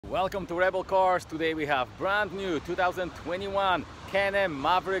Welcome to Rebel Cars. Today we have brand new 2021 Can-Am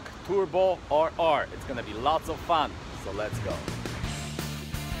Maverick Turbo RR. It's gonna be lots of fun, so let's go.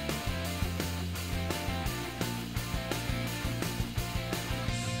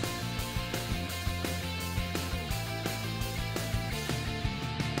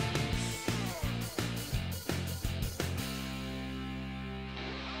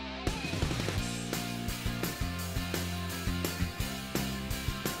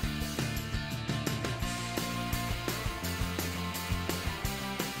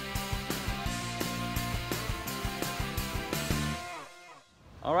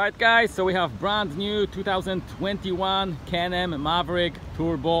 Alright guys, so we have brand new 2021 Can-Am Maverick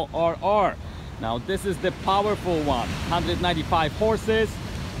Turbo RR. Now this is the powerful one, 195 horses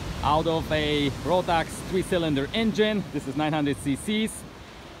out of a Rotax 3-cylinder engine. This is 900 cc's.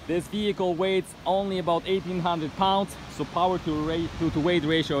 This vehicle weighs only about 1800 pounds, so power to weight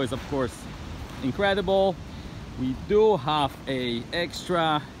ratio is of course incredible. We do have a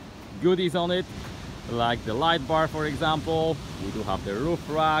extra goodies on it, like the light bar, for example. We do have the roof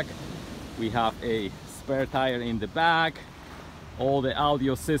rack, we have a spare tire in the back, all the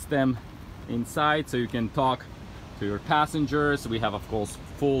audio system inside so you can talk to your passengers. We have of course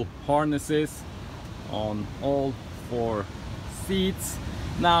full harnesses on all 4 seats.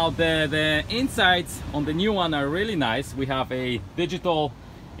 Now the insides on the new one are really nice. We have a digital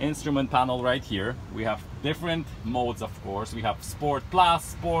instrument panel right here. We have different modes, of course. We have Sport Plus,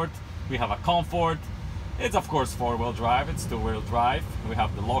 Sport, we have a Comfort. It's of course 4-wheel drive, it's 2-wheel drive. We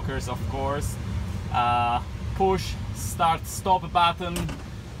have the lockers, of course. Push start stop button,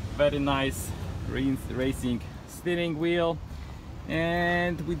 very nice racing steering wheel.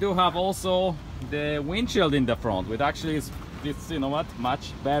 And we do have also the windshield in the front, which actually is, you know what,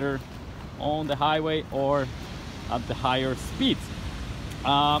 much better on the highway or at the higher speeds.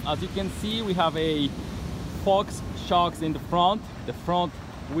 As you can see, we have a Fox shocks in the front. The front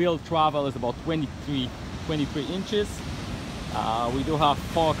wheel travel is about 23 inches. We do have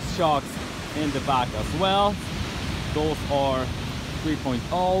Fox shocks in the back as well. Those are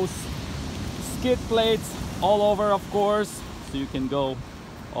 3.0s. Skid plates all over, of course, so you can go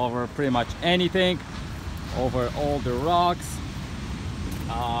over pretty much anything, over all the rocks.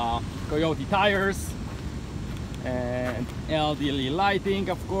 Coyote tires and LED lighting,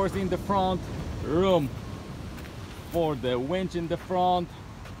 of course, in the front. Room for the winch in the front.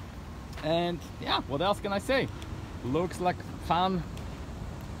 And yeah, what else can I say? Looks like fun,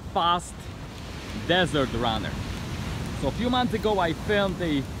 fast desert runner. So a few months ago I filmed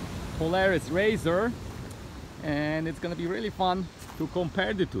the Polaris RZR, and it's gonna be really fun to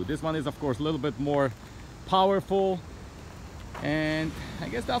compare the two. This one is of course a little bit more powerful, and I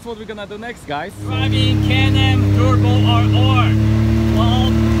guess that's what we're gonna do next, guys. Driving Can-Am Turbo RR.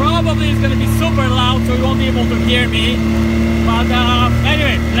 Well, probably it's gonna be super loud, so you won't be able to hear me. But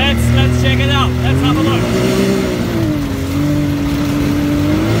anyway, let's check it out. Let's have a look.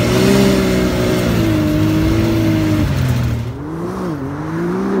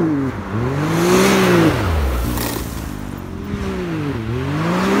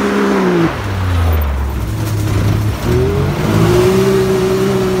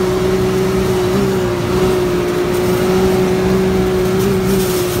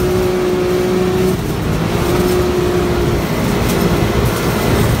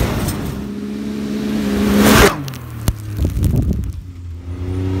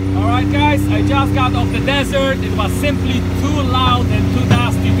 Guys, I just got off the desert. It was simply too loud and too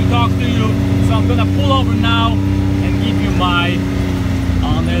dusty to talk to you, so I'm gonna pull over now and give you my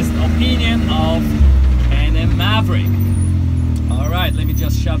honest opinion of Can-Am Maverick. Alright, let me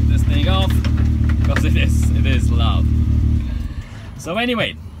just shut this thing off because it is loud. So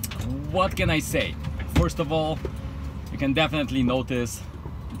anyway, what can I say? First of all, you can definitely notice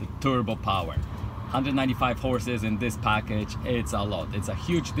the turbo power. 195 horses in this package, it's a lot. It's a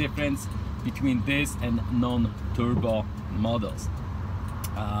huge difference between this and non-turbo models.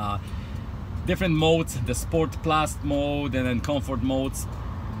 Different modes, the Sport Plus mode and then Comfort modes.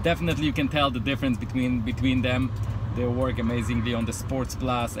 Definitely you can tell the difference between them. They work amazingly on the Sports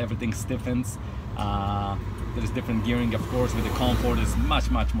Plus, everything stiffens. There's different gearing, of course. With the Comfort is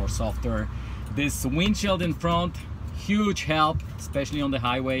much more softer. This windshield in front, huge help, especially on the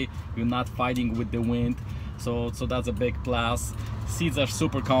highway. You're not fighting with the wind, so that's a big plus. Seats are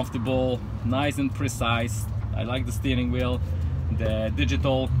super comfortable, nice and precise. I like the steering wheel. The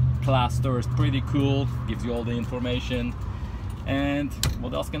digital cluster is pretty cool, gives you all the information. And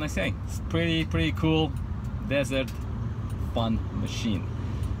what else can I say? It's pretty cool desert fun machine.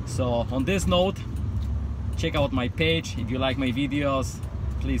 So on this note, check out my page if you like my videos.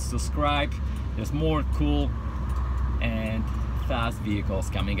 please subscribe. There's more cool and fast vehicles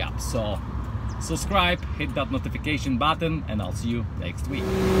coming up, so subscribe, hit that notification button, and I'll see you next week.